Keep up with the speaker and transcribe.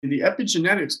The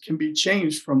epigenetics can be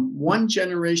changed from one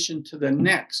generation to the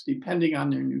next, depending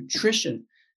on their nutrition,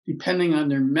 depending on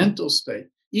their mental state.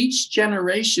 Each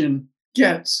generation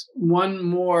gets one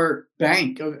more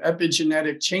bank of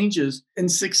epigenetic changes. In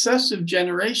successive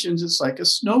generations, it's like a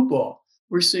snowball.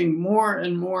 We're seeing more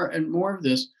and more and more of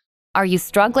this. Are you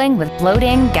struggling with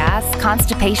bloating, gas,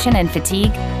 constipation, and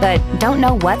fatigue, but don't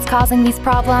know what's causing these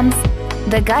problems?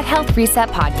 The Gut Health Reset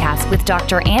podcast with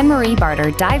Dr. Anne-Marie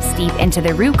Barter dives deep into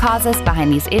the root causes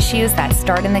behind these issues that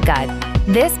start in the gut.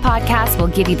 This podcast will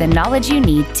give you the knowledge you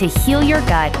need to heal your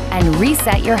gut and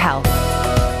reset your health.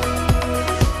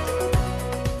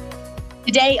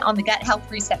 Today on the Gut Health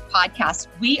Reset podcast,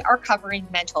 we are covering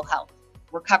mental health.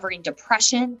 We're covering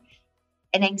depression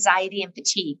and anxiety and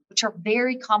fatigue, which are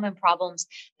very common problems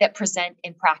that present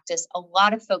in practice. A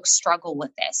lot of folks struggle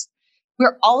with this.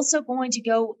 We're also going to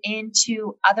go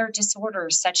into other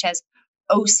disorders such as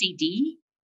OCD,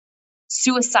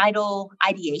 suicidal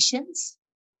ideations,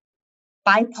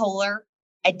 bipolar,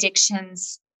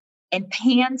 addictions, and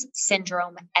PANS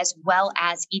syndrome, as well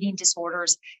as eating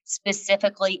disorders,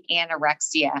 specifically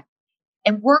anorexia.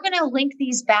 And we're going to link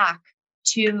these back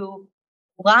to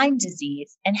Lyme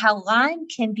disease and how Lyme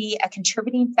can be a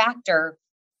contributing factor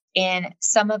in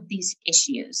some of these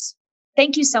issues.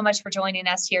 Thank you so much for joining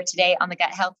us here today on the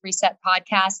Gut Health Reset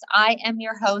podcast. I am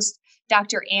your host,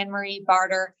 Dr. Anne-Marie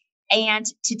Barter, and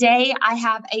today I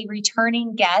have a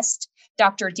returning guest,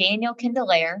 Dr. Daniel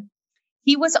Kindler.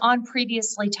 He was on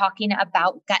previously talking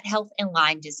about gut health and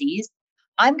Lyme disease.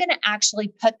 I'm going to actually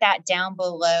put that down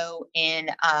below in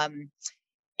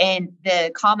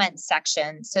the comments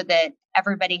section so that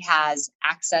everybody has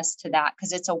access to that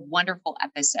because it's a wonderful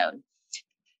episode.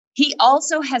 He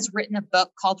also has written a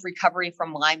book called Recovery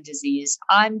from Lyme Disease.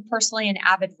 I'm personally an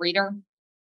avid reader.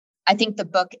 I think the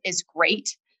book is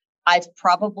great. I've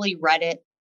probably read it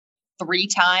 3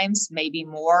 times, maybe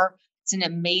more. It's an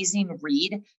amazing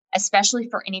read, especially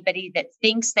for anybody that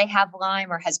thinks they have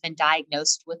Lyme or has been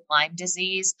diagnosed with Lyme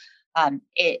disease.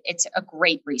 It's a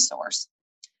great resource.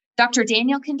 Dr.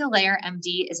 Daniel Kindler,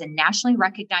 MD, is a nationally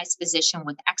recognized physician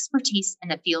with expertise in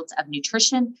the fields of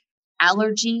nutrition,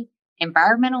 allergy,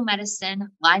 environmental medicine,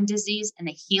 Lyme disease, and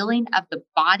the healing of the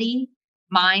body,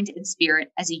 mind, and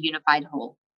spirit as a unified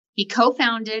whole. He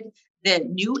co-founded the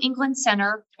New England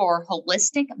Center for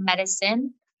Holistic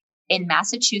Medicine in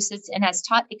Massachusetts and has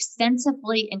taught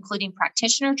extensively, including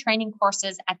practitioner training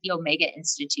courses at the Omega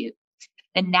Institute,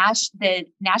 the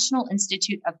National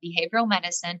Institute of Behavioral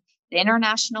Medicine, the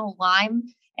International Lyme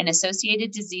and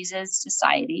Associated Diseases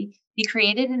Society. He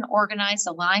created and organized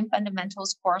the Lyme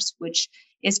Fundamentals course, which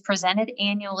is presented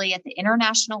annually at the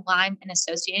International Lyme and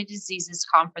Associated Diseases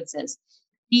conferences.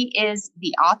 He is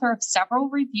the author of several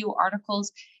review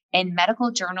articles in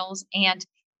medical journals and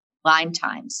Lyme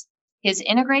Times. His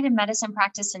integrated medicine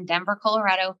practice in Denver,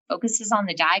 Colorado, focuses on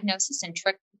the diagnosis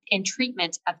and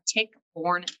treatment of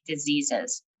tick-borne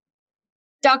diseases.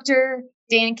 Dr.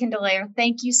 Dan Kindler,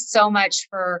 thank you so much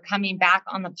for coming back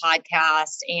on the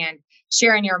podcast and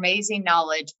sharing your amazing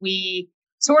knowledge. We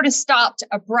sort of stopped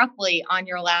abruptly on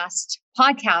your last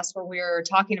podcast where we were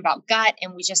talking about gut,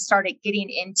 and we just started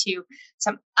getting into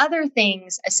some other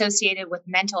things associated with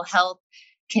mental health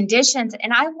conditions.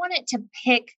 And I wanted to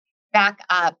pick back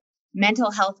up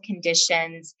mental health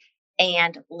conditions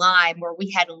and Lyme where we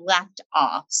had left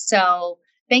off. So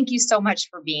thank you so much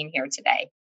for being here today.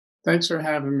 Thanks for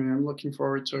having me. I'm looking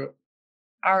forward to it.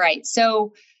 All right.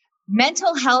 So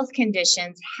mental health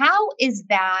conditions, how is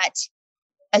that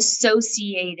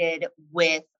associated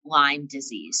with Lyme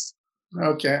disease?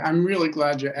 Okay. I'm really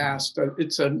glad you asked.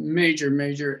 It's a major,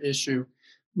 major issue,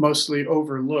 mostly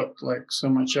overlooked like so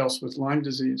much else with Lyme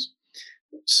disease.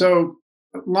 So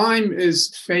Lyme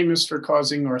is famous for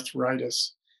causing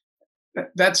arthritis.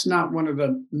 That's not one of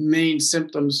the main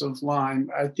symptoms of Lyme.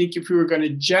 I think if we were going to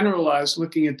generalize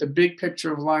looking at the big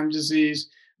picture of Lyme disease,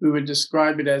 we would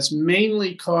describe it as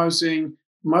mainly causing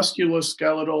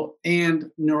musculoskeletal and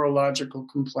neurological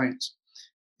complaints.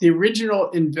 The original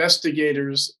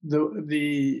investigators,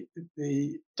 the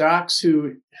docs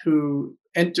who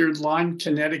entered Lyme,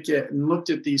 Connecticut and looked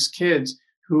at these kids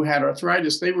who had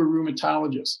arthritis, they were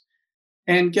rheumatologists.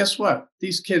 And guess what?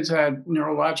 These kids had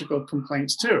neurological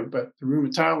complaints too, but the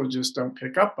rheumatologists don't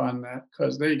pick up on that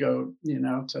because they go,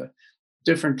 to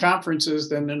different conferences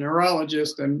than the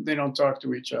neurologist, and they don't talk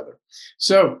to each other.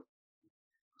 So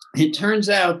it turns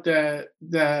out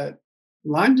that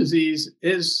Lyme disease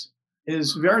is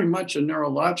very much a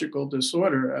neurological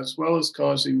disorder, as well as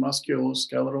causing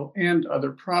musculoskeletal and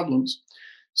other problems.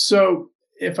 So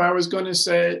if I was going to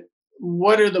say,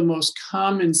 what are the most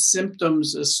common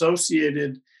symptoms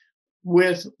associated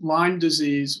with Lyme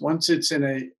disease, once it's in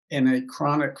a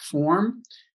chronic form,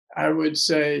 I would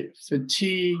say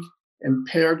fatigue,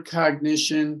 impaired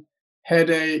cognition,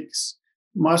 headaches,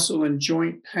 muscle and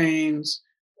joint pains,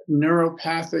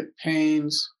 neuropathic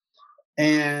pains,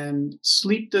 and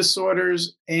sleep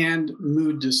disorders and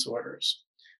mood disorders.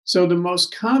 So, the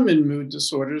most common mood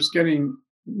disorders, getting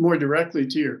more directly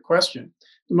to your question,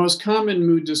 the most common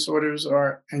mood disorders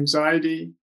are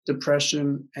anxiety,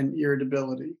 depression, and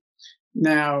irritability.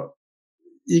 Now,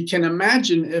 you can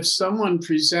imagine if someone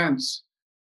presents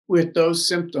with those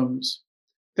symptoms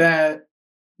that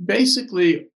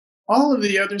basically all of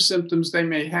the other symptoms they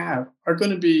may have are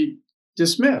going to be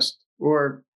dismissed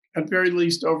or at very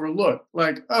least overlooked.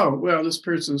 Like, oh, well, this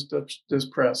person's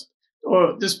depressed,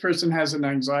 or this person has an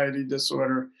anxiety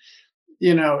disorder,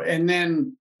 and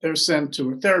then they're sent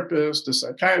to a therapist, a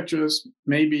psychiatrist,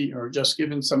 maybe, or just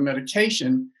given some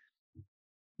medication.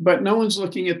 But no one's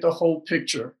looking at the whole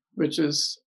picture,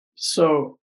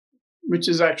 so which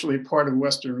is actually part of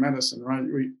Western medicine, right?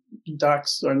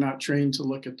 Docs are not trained to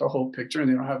look at the whole picture, and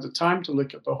they don't have the time to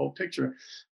look at the whole picture.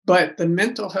 But the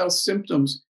mental health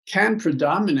symptoms can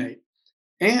predominate.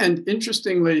 And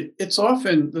interestingly, it's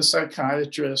often the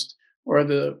psychiatrist or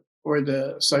the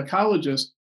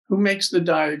psychologist who makes the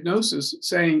diagnosis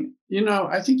saying,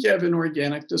 I think you have an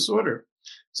organic disorder.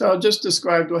 So I'll just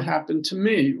describe what happened to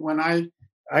me when I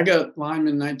got Lyme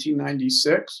in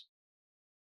 1996.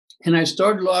 And I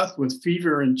started off with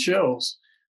fever and chills,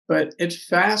 but it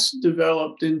fast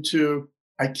developed into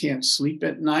I can't sleep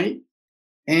at night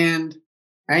and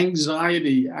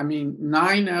anxiety. I mean,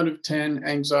 9 out of 10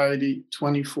 anxiety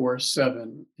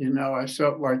 24/7. I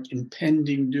felt like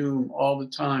impending doom all the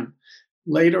time.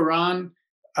 Later on,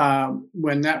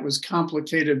 when that was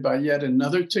complicated by yet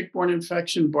another tick-borne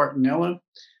infection, Bartonella,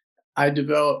 I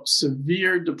developed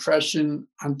severe depression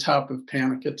on top of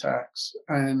panic attacks,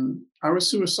 and I was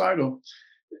suicidal.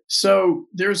 So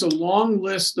there's a long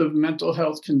list of mental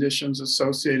health conditions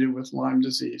associated with Lyme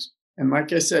disease. And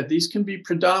like I said, these can be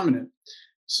predominant.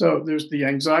 So there's the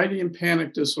anxiety and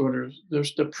panic disorders,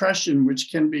 there's depression, which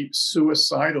can be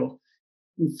suicidal.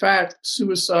 In fact,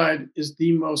 suicide is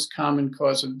the most common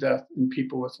cause of death in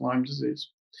people with Lyme disease.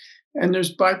 And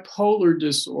there's bipolar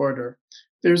disorder.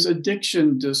 There's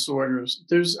addiction disorders.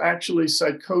 There's actually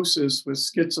psychosis with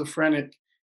schizophrenic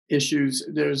issues.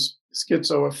 There's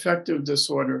schizoaffective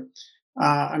disorder.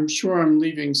 I'm sure I'm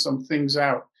leaving some things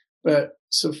out, but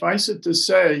suffice it to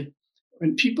say,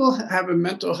 when people have a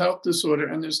mental health disorder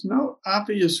and there's no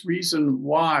obvious reason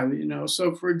why,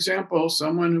 so for example,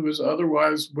 someone who is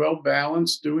otherwise well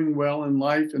balanced, doing well in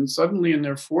life, and suddenly in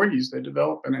their 40s, they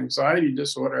develop an anxiety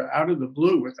disorder out of the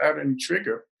blue without any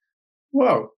trigger.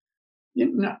 Whoa.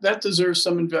 That deserves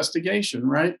some investigation,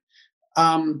 right?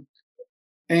 And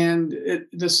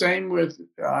the same with,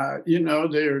 they're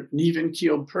an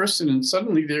even-keeled person and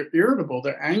suddenly they're irritable,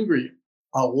 they're angry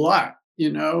a lot,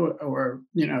 or,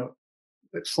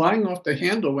 flying off the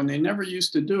handle when they never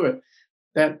used to do it.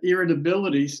 That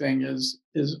irritability thing is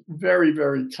very,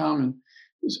 very common.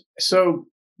 So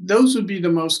those would be the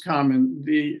most common,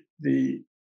 the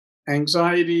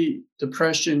anxiety,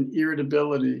 depression,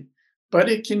 irritability. But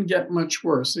it can get much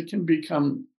worse. It can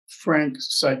become frank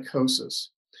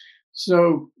psychosis.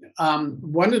 So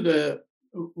one of the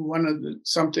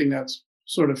something that's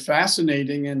sort of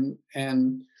fascinating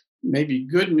and maybe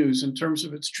good news in terms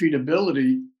of its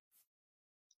treatability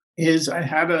is I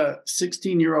had a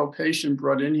 16-year-old patient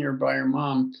brought in here by her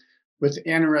mom with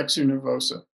anorexia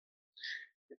nervosa,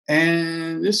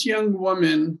 and this young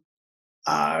woman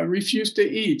refused to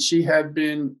eat. She had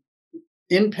been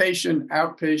inpatient,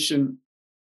 outpatient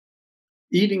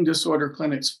eating disorder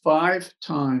clinics 5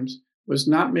 times, was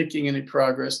not making any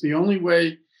progress. The only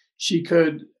way she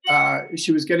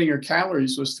was getting her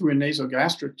calories was through a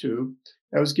nasogastric tube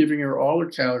that was giving her all her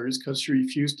calories because she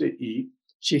refused to eat.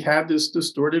 She had this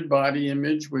distorted body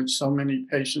image, which so many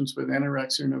patients with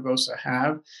anorexia nervosa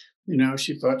have.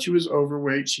 She thought she was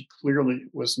overweight. She clearly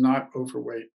was not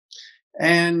overweight.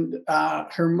 And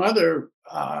her mother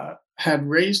had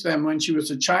raised them when she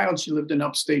was a child. She lived in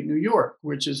upstate New York,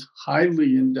 which is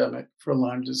highly endemic for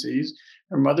Lyme disease.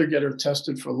 Her mother got her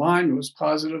tested for Lyme. It was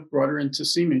positive, brought her in to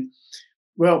see me.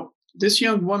 Well, this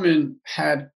young woman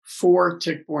had 4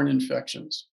 tick-borne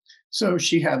infections. So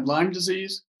she had Lyme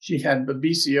disease, she had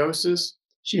babesiosis,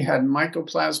 she had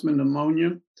mycoplasma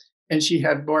pneumonia, and she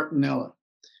had Bartonella.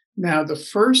 Now, the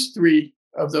first 3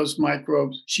 of those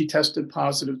microbes she tested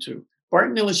positive to.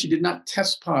 Bartonella, she did not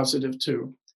test positive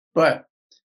to. But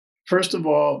first of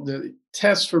all, the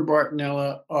tests for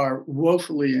Bartonella are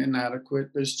woefully inadequate.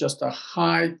 There's just a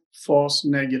high false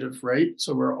negative rate.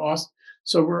 So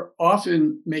So we're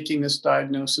often making this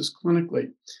diagnosis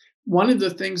clinically. One of the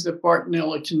things that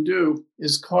Bartonella can do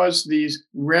is cause these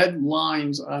red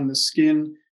lines on the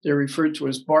skin. They're referred to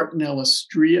as Bartonella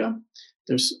stria.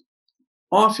 They're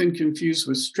often confused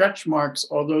with stretch marks,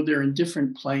 although they're in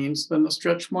different planes than the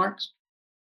stretch marks.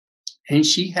 And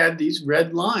she had these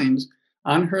red lines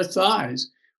on her thighs,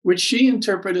 which she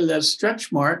interpreted as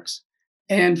stretch marks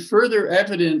and further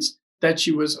evidence that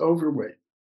she was overweight,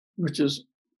 which is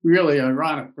really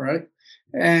ironic, right?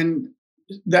 And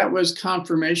that was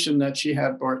confirmation that she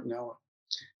had Bartonella.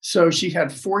 So she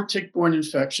had 4 tick-borne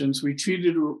infections. We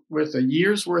treated her with a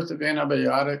year's worth of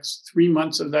antibiotics. 3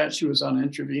 months of that, she was on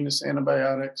intravenous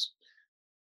antibiotics.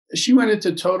 She went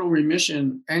into total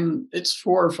remission, and it's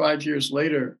 4 or 5 years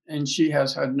later, and she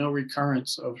has had no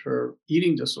recurrence of her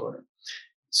eating disorder.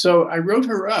 So I wrote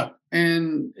her up,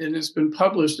 and it has been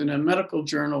published in a medical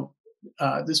journal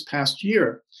this past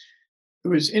year. It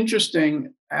was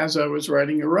interesting. As I was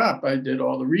writing her up, I did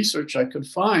all the research I could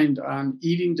find on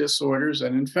eating disorders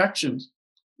and infections.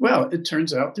 Well, it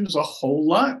turns out there's a whole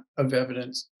lot of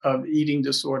evidence of eating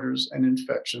disorders and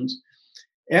infections.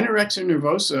 Anorexia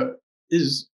nervosa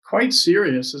is quite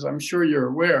serious, as I'm sure you're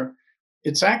aware.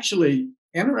 It's actually,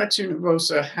 anorexia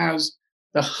nervosa has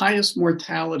the highest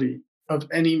mortality of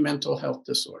any mental health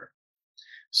disorder.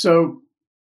 So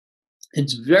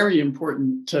it's very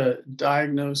important to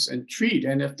diagnose and treat.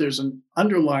 And if there's an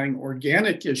underlying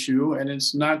organic issue, and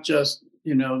it's not just,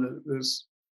 this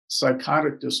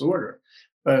psychotic disorder,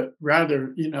 but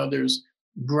rather, there's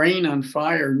brain on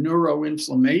fire,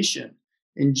 neuroinflammation,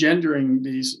 engendering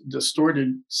these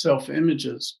distorted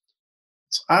self-images,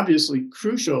 it's obviously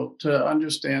crucial to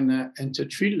understand that and to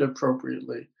treat it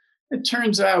appropriately. It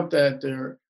turns out that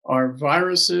there are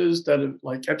viruses that have,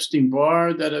 like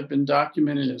Epstein-Barr, that have been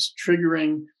documented as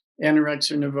triggering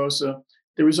anorexia nervosa.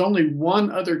 There was only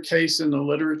one other case in the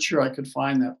literature I could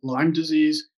find that Lyme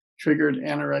disease triggered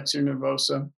anorexia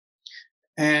nervosa.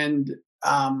 And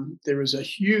there was a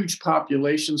huge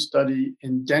population study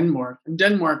in Denmark. In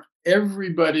Denmark,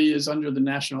 everybody is under the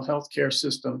national healthcare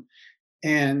system.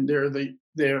 And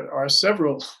there are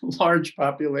several large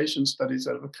population studies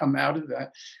that have come out of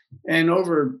that. And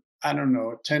over, I don't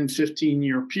know, a 10,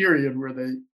 15-year period where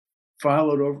they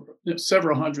followed over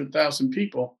several 100,000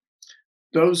 people,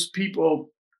 those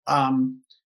people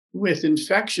with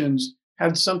infections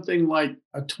had something like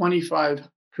a 25%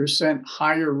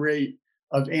 higher rate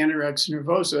of anorexia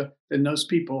nervosa than those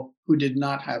people who did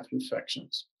not have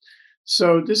infections.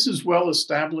 So this is well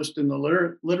established in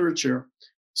the literature.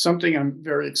 Something I'm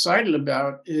very excited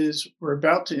about is we're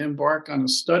about to embark on a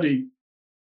study.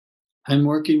 I'm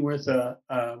working with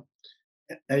a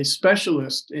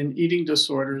specialist in eating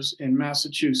disorders in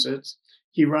Massachusetts.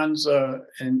 He runs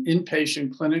an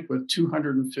inpatient clinic with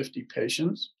 250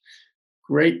 patients.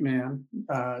 Great man,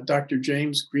 Dr.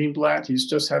 James Greenblatt. He's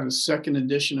just had a second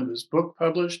edition of his book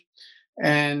published,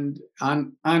 and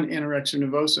on anorexia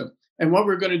nervosa. And what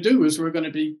we're going to do is we're going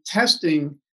to be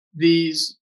testing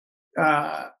these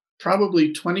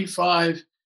probably 25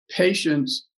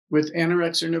 patients with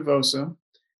anorexia nervosa,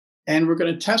 and we're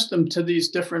going to test them to these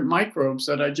different microbes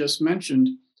that I just mentioned,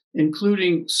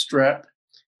 including strep,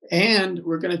 and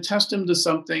we're going to test them to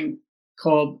something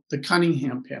called the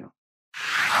Cunningham panel.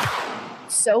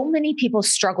 So many people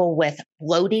struggle with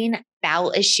bloating,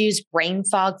 bowel issues, brain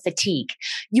fog, fatigue.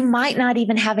 You might not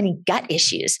even have any gut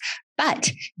issues,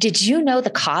 but did you know the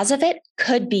cause of it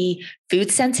could be food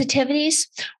sensitivities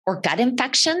or gut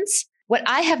infections? What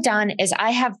I have done is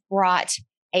I have brought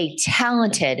a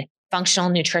talented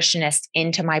functional nutritionist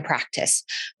into my practice.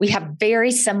 We have very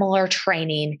similar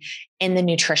training in the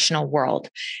nutritional world.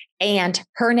 And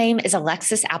her name is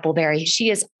Alexis Appleberry. She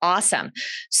is awesome.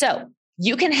 So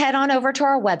you can head on over to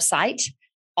our website,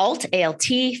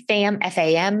 ALT-FAM,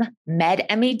 Med,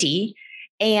 M-E-D,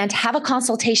 and have a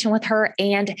consultation with her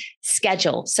and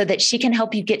schedule so that she can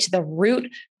help you get to the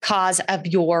root cause of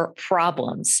your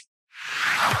problems.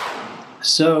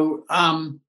 So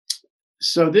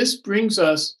this brings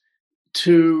us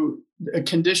to a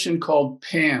condition called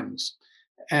PANS.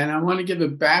 And I want to give a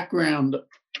background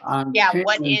on PANS.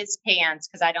 What is PANS?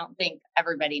 Because I don't think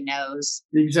everybody knows.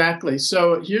 Exactly.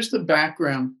 So here's the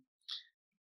background.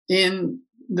 In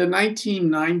the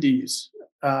 1990s,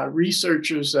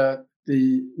 researchers at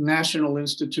the National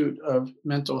Institute of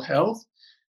Mental Health,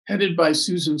 headed by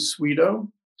Susan Swedo,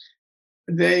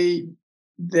 they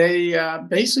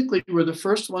basically were the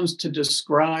first ones to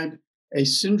describe a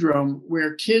syndrome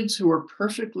where kids who are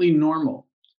perfectly normal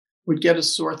would get a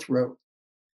sore throat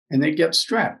and they'd get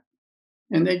strep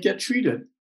and they'd get treated.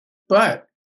 But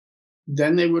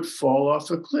then they would fall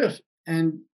off a cliff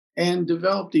and and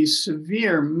develop these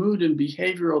severe mood and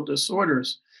behavioral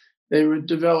disorders. They would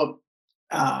develop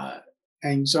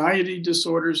anxiety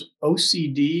disorders,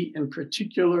 OCD in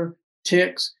particular,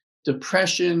 tics,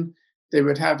 depression. They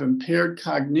would have impaired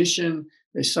cognition.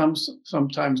 They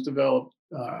sometimes develop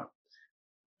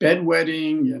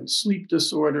bedwetting and sleep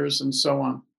disorders and so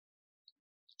on.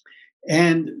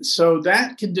 And so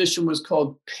that condition was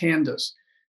called PANDAS.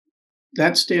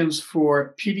 That stands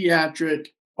for Pediatric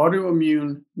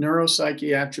Autoimmune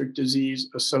Neuropsychiatric Disease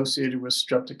Associated with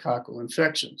Streptococcal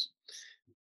Infections.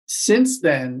 Since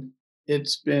then,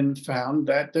 it's been found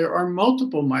that there are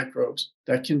multiple microbes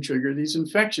that can trigger these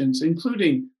infections,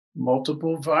 including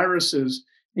multiple viruses,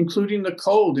 including the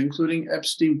cold, including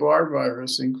Epstein-Barr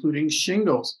virus, including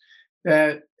shingles,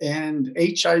 and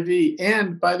HIV,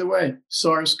 and by the way,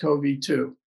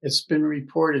 SARS-CoV-2. It's been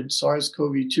reported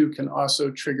SARS-CoV-2 can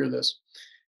also trigger this,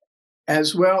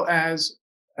 as well as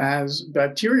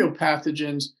bacterial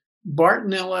pathogens,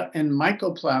 Bartonella and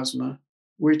Mycoplasma,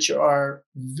 which are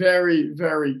very,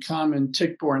 very common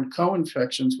tick-borne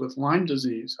co-infections with Lyme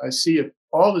disease. I see it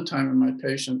all the time in my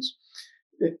patients.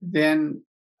 Then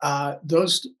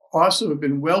those also have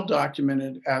been well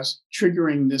documented as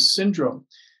triggering this syndrome.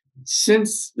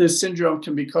 Since this syndrome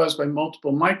can be caused by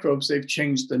multiple microbes, they've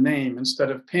changed the name. Instead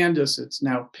of PANDAS, it's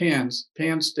now PANS.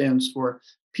 PANS stands for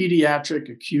Pediatric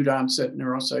Acute Onset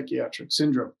Neuropsychiatric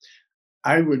Syndrome.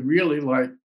 I would really like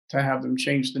to have them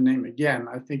change the name again.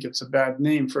 I think it's a bad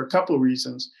name for a couple of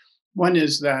reasons. One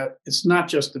is that it's not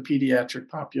just the pediatric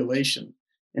population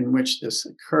in which this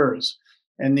occurs.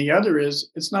 And the other is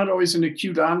it's not always an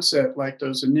acute onset like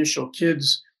those initial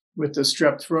kids with the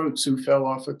strep throats who fell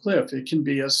off a cliff. It can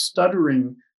be a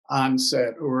stuttering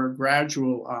onset or a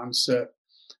gradual onset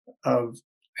of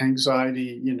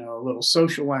anxiety, a little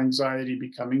social anxiety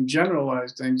becoming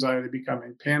generalized anxiety,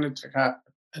 becoming panic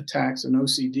attacks and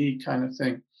OCD kind of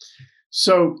thing.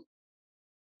 So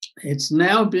it's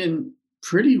now been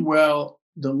pretty well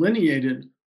delineated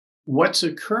what's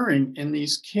occurring in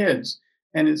these kids.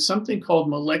 And it's something called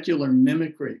molecular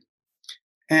mimicry.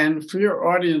 And for your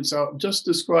audience, I'll just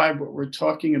describe what we're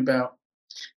talking about.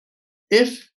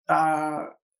 If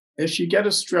you get a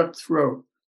strep throat,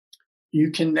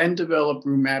 you can then develop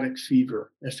rheumatic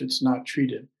fever if it's not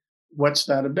treated. What's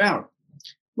that about?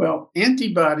 Well,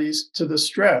 antibodies to the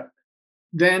strep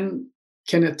then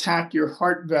can attack your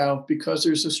heart valve because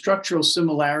there's a structural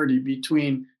similarity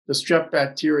between the strep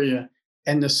bacteria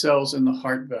and the cells in the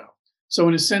heart valve. So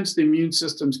in a sense, the immune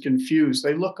system's confused.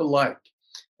 They look alike.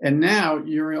 And now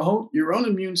your own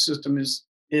immune system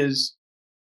is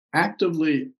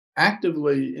actively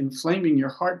inflaming your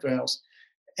heart valves.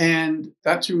 And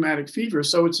that's rheumatic fever.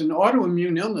 So it's an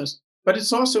autoimmune illness, but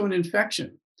it's also an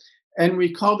infection. And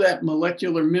we call that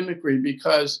molecular mimicry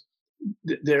because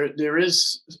there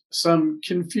is some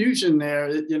confusion there,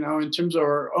 in terms of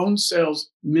our own cells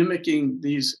mimicking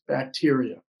these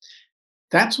bacteria.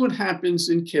 That's what happens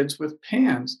in kids with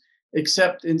PANS,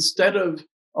 except instead of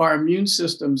our immune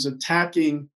systems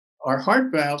attacking our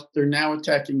heart valve, they're now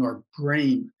attacking our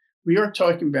brain. We are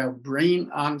talking about brain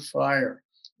on fire.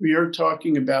 We are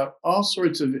talking about all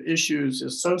sorts of issues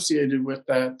associated with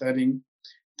that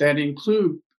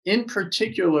include, in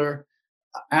particular,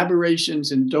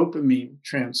 aberrations in dopamine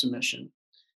transmission.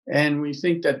 And we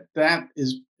think that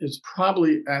is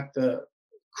probably at the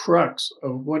crux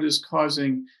of what is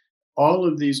causing all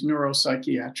of these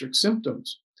neuropsychiatric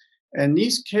symptoms. And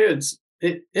these kids,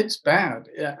 it's bad.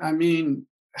 I mean,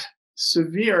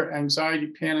 severe anxiety,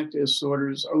 panic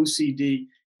disorders, OCD,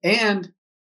 and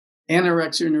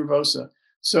anorexia nervosa.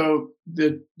 So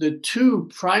the two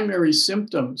primary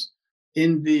symptoms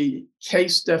in the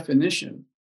case definition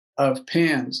of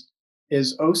PANS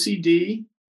is OCD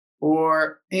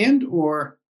or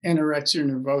anorexia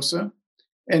nervosa,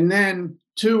 and then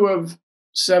 2 of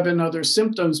 7 other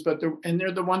symptoms, but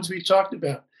they're the ones we talked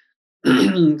about.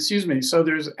 Excuse me. So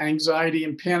there's anxiety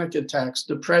and panic attacks,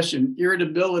 depression,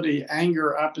 irritability,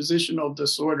 anger, oppositional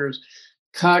disorders,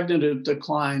 cognitive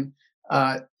decline,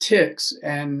 tics,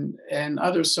 and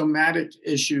other somatic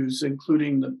issues,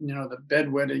 including the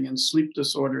bedwetting and sleep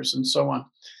disorders and so on.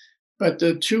 But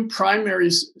the 2 primary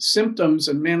symptoms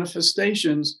and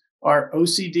manifestations are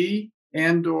OCD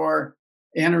and/or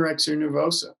anorexia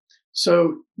nervosa.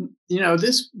 So,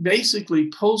 this basically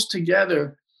pulls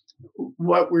together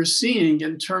what we're seeing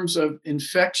in terms of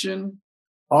infection,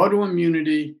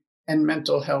 autoimmunity, and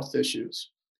mental health issues.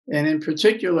 And in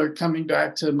particular, coming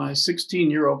back to my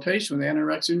 16-year-old patient with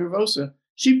anorexia nervosa,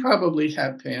 she probably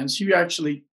had PANS. She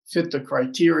actually fit the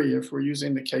criteria if we're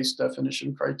using the case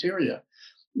definition criteria,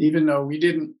 even though we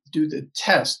didn't do the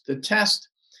test. The test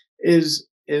is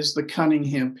is the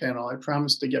Cunningham panel. I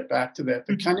promised to get back to that.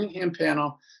 The Cunningham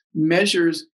panel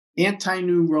measures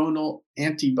antineuronal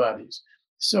antibodies.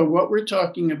 So what we're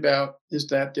talking about is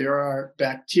that there are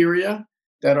bacteria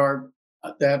that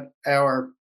our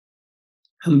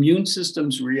immune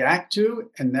systems react to,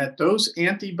 and that those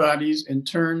antibodies in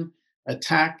turn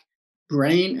attack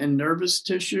brain and nervous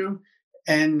tissue,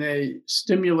 and they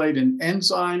stimulate an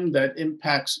enzyme that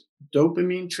impacts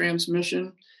dopamine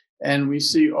transmission. And we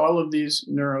see all of these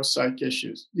neuropsych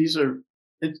issues. These are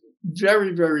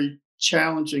very, very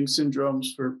challenging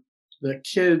syndromes for the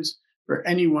kids, for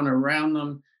anyone around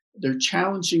them. They're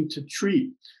challenging to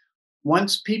treat.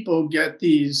 Once people get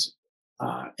these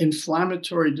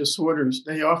inflammatory disorders,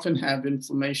 they often have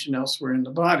inflammation elsewhere in the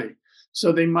body.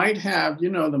 So they might have,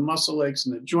 the muscle aches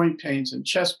and the joint pains and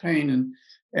chest pain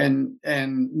and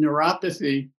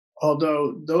neuropathy,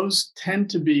 although those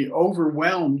tend to be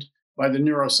overwhelmed by the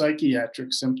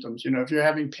neuropsychiatric symptoms. If you're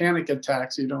having panic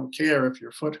attacks, you don't care if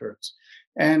your foot hurts.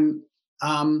 And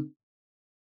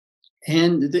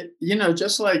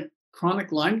just like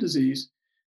chronic Lyme disease,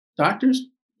 doctors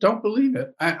don't believe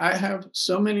it. I have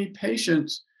so many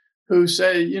patients who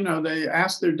say, they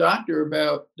ask their doctor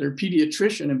about their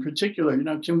pediatrician in particular,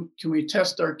 can we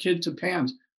test our kid to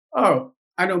PANS? Oh,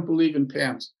 I don't believe in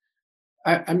PANS.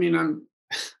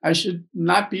 I should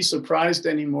not be surprised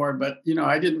anymore, but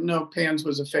I didn't know PANS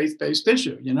was a faith-based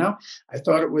issue. I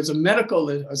thought it was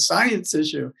a science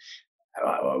issue.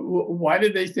 Why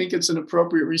did they think it's an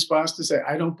appropriate response to say,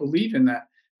 I don't believe in that?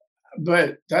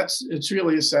 But it's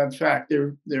really a sad fact.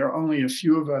 There are only a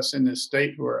few of us in this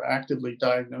state who are actively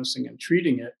diagnosing and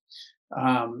treating it.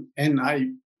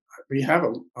 We have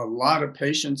a lot of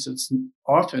patients. It's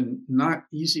often not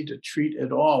easy to treat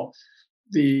at all.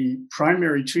 The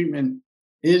primary treatment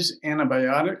is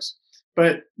antibiotics,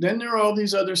 but then there are all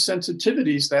these other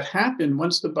sensitivities that happen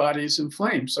once the body is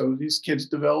inflamed. So these kids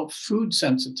develop food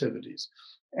sensitivities,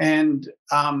 and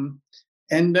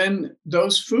then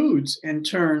those foods in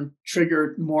turn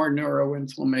trigger more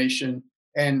neuroinflammation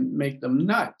and make them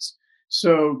nuts.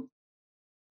 So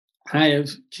I have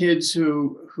kids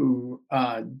who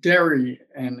dairy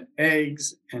and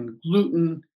eggs and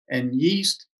gluten and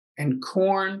yeast and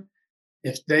corn,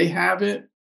 if they have it,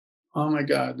 oh my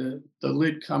God, the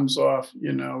lid comes off.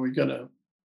 We got a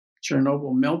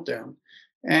Chernobyl meltdown,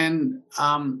 and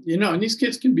and these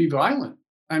kids can be violent.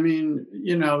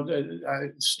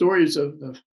 The stories of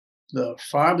the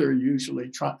father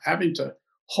usually having to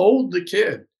hold the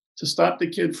kid to stop the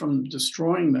kid from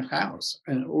destroying the house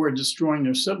or destroying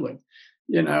their sibling.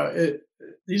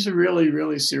 These are really,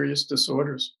 really serious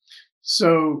disorders.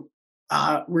 So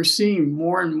we're seeing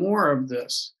more and more of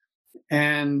this.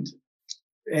 And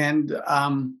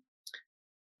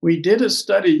we did a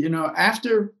study,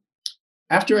 after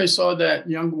I saw that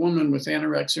young woman with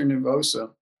anorexia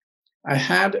nervosa, I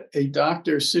had a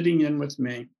doctor sitting in with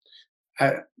me.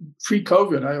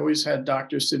 Pre-COVID, I always had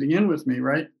doctors sitting in with me,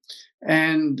 right?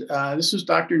 And this was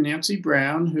Dr. Nancy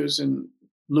Brown, who's in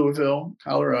Louisville,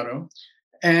 Colorado.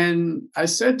 And I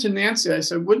said to Nancy,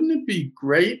 wouldn't it be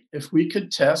great if we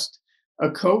could test a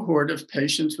cohort of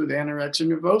patients with anorexia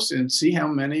nervosa and see how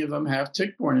many of them have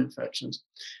tick-borne infections?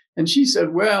 And she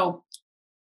said, well,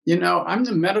 I'm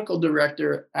the medical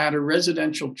director at a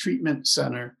residential treatment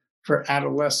center for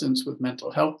adolescents with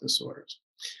mental health disorders.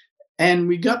 And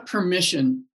we got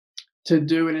permission to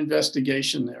do an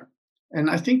investigation there. And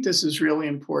I think this is really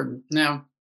important. Now,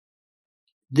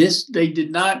 they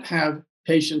did not have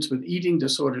patients with eating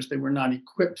disorders. They were not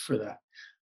equipped for that.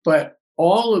 But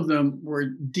all of them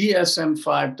were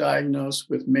DSM-5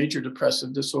 diagnosed with major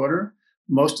depressive disorder.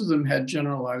 Most of them had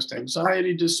generalized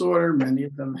anxiety disorder. Many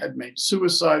of them had made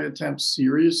suicide attempts,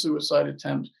 serious suicide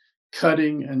attempts,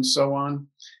 cutting, and so on.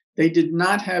 They did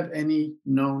not have any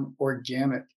known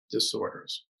organic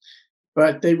disorders,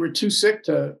 but they were too sick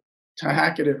to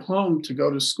hack it at home to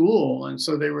go to school. And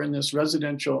so they were in this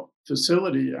residential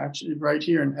facility, actually right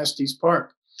here in Estes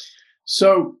Park.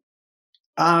 So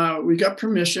we got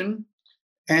permission,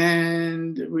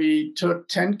 and we took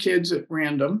 10 kids at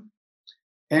random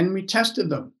and we tested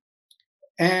them.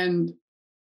 And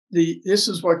this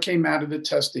is what came out of the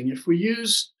testing. If we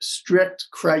use strict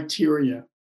criteria,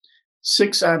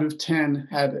 6 out of 10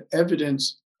 had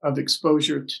evidence of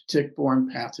exposure to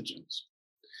tick-borne pathogens.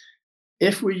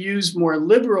 If we use more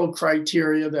liberal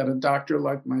criteria that a doctor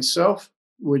like myself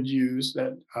would use,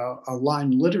 that a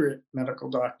Lyme literate medical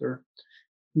doctor,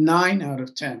 9 out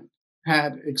of 10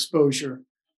 had exposure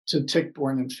to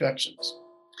tick-borne infections.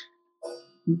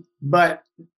 But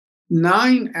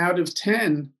 9 out of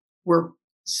 10 were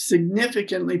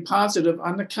significantly positive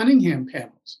on the Cunningham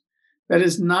panels. That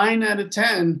is, 9 out of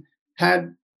 10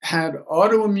 had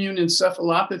autoimmune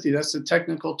encephalopathy. That's the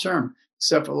technical term.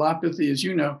 Encephalopathy, as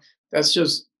you know, that's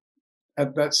just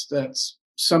that's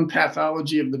some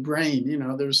pathology of the brain.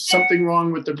 There's something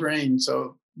wrong with the brain.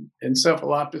 So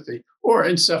encephalopathy or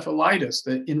encephalitis,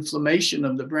 the inflammation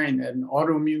of the brain, and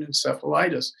autoimmune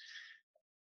encephalitis.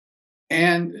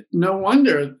 And no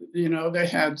wonder, they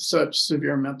had such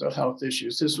severe mental health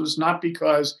issues. This was not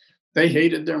because they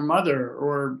hated their mother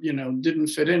or, didn't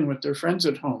fit in with their friends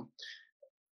at home.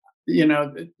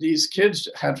 These kids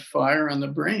had fire on the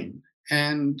brain,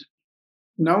 and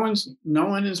no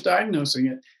one is diagnosing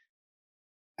it.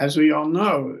 As we all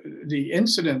know, the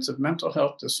incidence of mental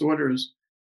health disorders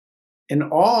in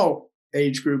all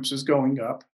age groups is going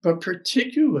up, but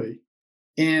particularly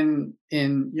in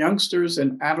youngsters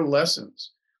and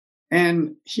adolescents.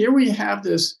 And here we have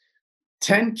this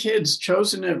 10 kids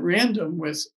chosen at random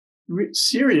with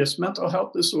serious mental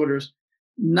health disorders,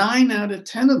 9 out of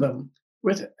 10 of them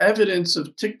with evidence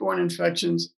of tick-borne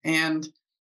infections and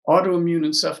autoimmune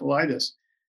encephalitis.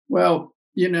 Well,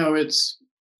 it's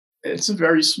a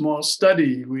very small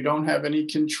study. We don't have any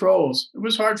controls. It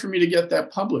was hard for me to get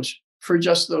that published for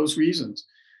just those reasons.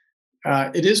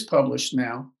 It is published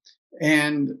now.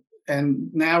 And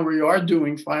now we are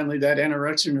doing finally that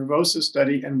anorexia nervosa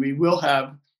study, and we will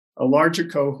have a larger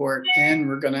cohort, and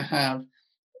we're going to have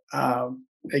a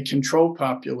control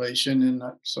population. And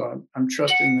so I'm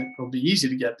trusting that it'll be easy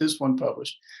to get this one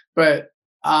published. But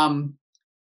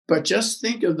just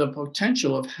think of the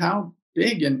potential of how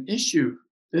big an issue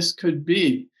this could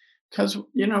be, because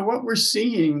what we're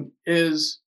seeing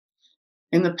is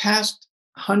in the past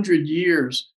 100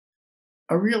 years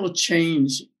a real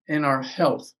change in our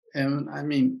health, and I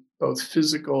mean both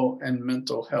physical and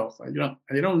mental health. I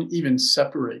don't even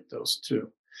separate those two.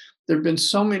 There have been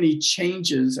so many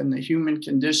changes in the human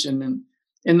condition and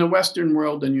in the Western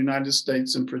world and United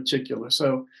States in particular.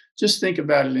 So just think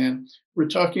about it, Ann. We're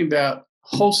talking about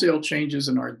wholesale changes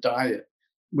in our diet,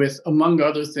 with, among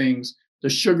other things, the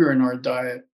sugar in our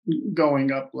diet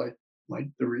going up like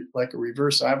a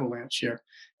reverse avalanche here,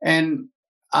 and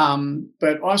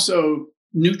but also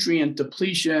nutrient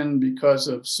depletion because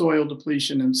of soil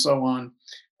depletion and so on.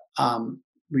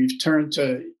 We've turned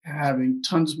to having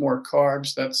tons more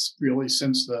carbs. That's really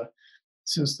since the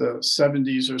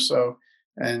 70s or so.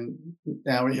 And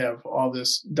now we have all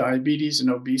this diabetes and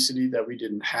obesity that we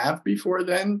didn't have before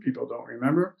then. People don't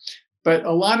remember. But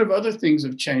a lot of other things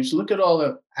have changed. Look at all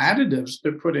the additives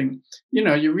they're putting.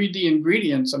 You read the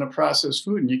ingredients on a processed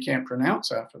food and you can't pronounce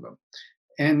half of them.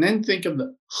 And then think of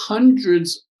the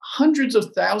hundreds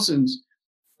of thousands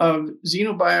of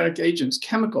xenobiotic agents,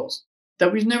 chemicals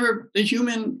that the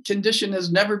human condition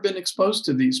has never been exposed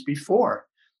to these before.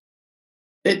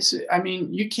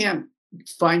 You can't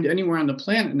find anywhere on the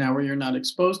planet now where you're not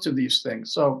exposed to these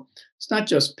things. So it's not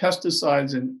just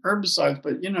pesticides and herbicides,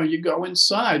 but you go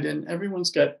inside and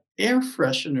everyone's got air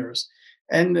fresheners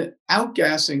and the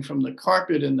outgassing from the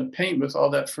carpet and the paint with all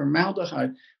that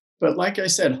formaldehyde. But like I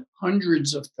said,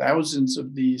 hundreds of thousands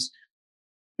of these.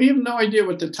 We have no idea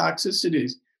what the toxicity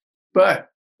is, but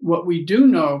what we do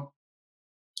know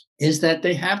is that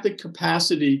they have the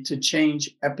capacity to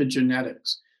change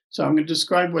epigenetics. So I'm going to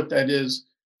describe what that is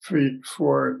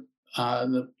for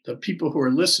the people who are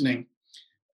listening.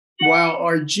 While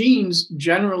our genes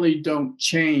generally don't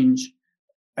change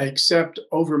except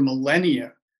over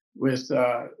millennia with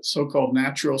so-called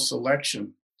natural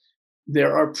selection,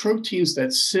 there are proteins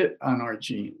that sit on our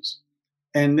genes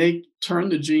and they turn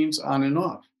the genes on and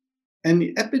off. And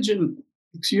the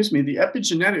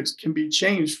epigenetics can be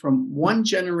changed from one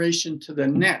generation to the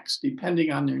next,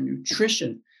 depending on their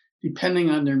nutrition,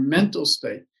 depending on their mental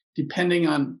state, depending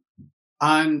on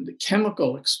the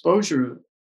chemical exposure.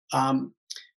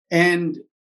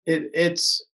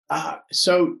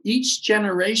 So each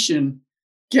generation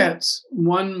gets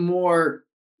one more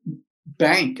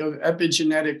bank of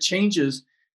epigenetic changes.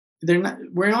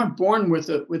 We're not born with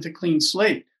a clean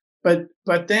slate, but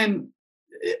then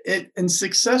in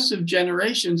successive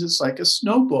generations, it's like a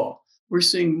snowball. We're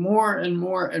seeing more and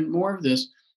more and more of this.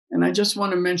 And I just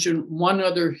want to mention one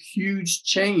other huge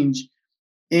change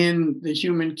in the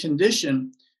human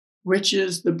condition, which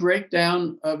is the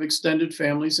breakdown of extended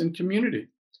families and community,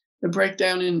 the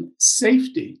breakdown in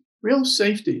safety, real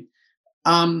safety.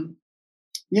 Now,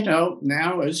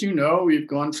 as you know, we've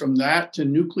gone from that to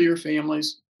nuclear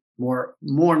families, more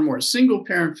and more single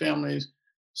parent families,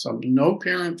 some no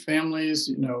parent families,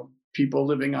 people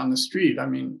living on the street. I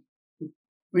mean,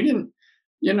 we didn't,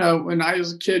 when I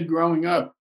was a kid growing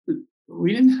up,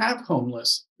 we didn't have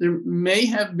homeless. There may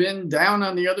have been down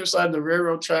on the other side of the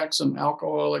railroad track some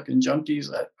alcoholic and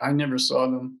junkies that I never saw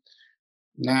them.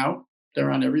 Now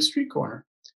they're on every street corner.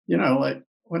 Like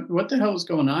what the hell is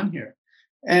going on here?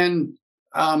 And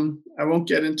I won't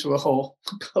get into a whole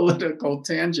political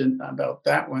tangent about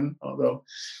that one, although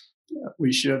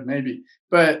we should maybe.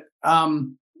 But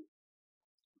the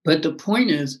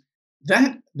point is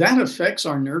that affects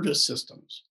our nervous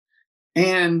systems,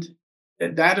 and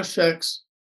that affects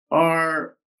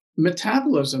our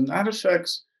metabolism. That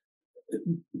affects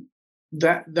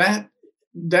that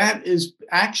is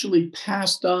actually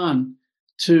passed on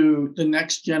to the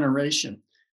next generation.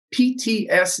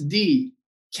 PTSD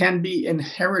can be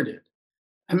inherited.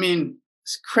 I mean,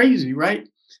 it's crazy, right?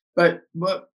 But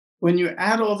when you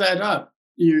add all that up,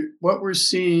 what we're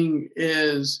seeing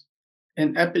is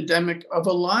an epidemic of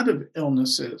a lot of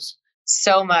illnesses.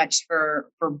 So much for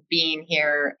being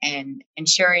here and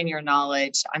sharing your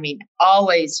knowledge. I mean,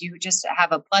 always, you just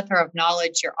have a plethora of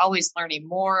knowledge. You're always learning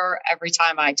more every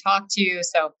time I talk to you.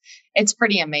 So it's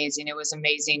pretty amazing. It was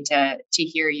amazing to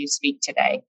hear you speak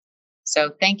today.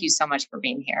 So thank you so much for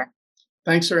being here.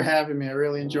 Thanks for having me. I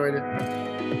really enjoyed it.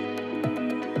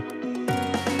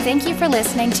 Thank you for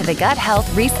listening to the Gut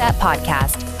Health Reset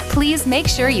podcast. Please make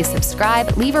sure you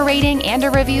subscribe, leave a rating and a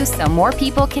review so more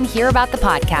people can hear about the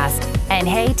podcast. And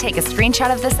hey, take a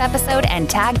screenshot of this episode and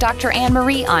tag Dr.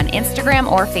 Anne-Marie on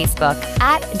Instagram or Facebook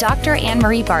at Dr.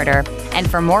 Anne-Marie Barter. And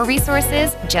for more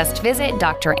resources, just visit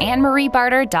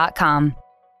drannmariebarter.com.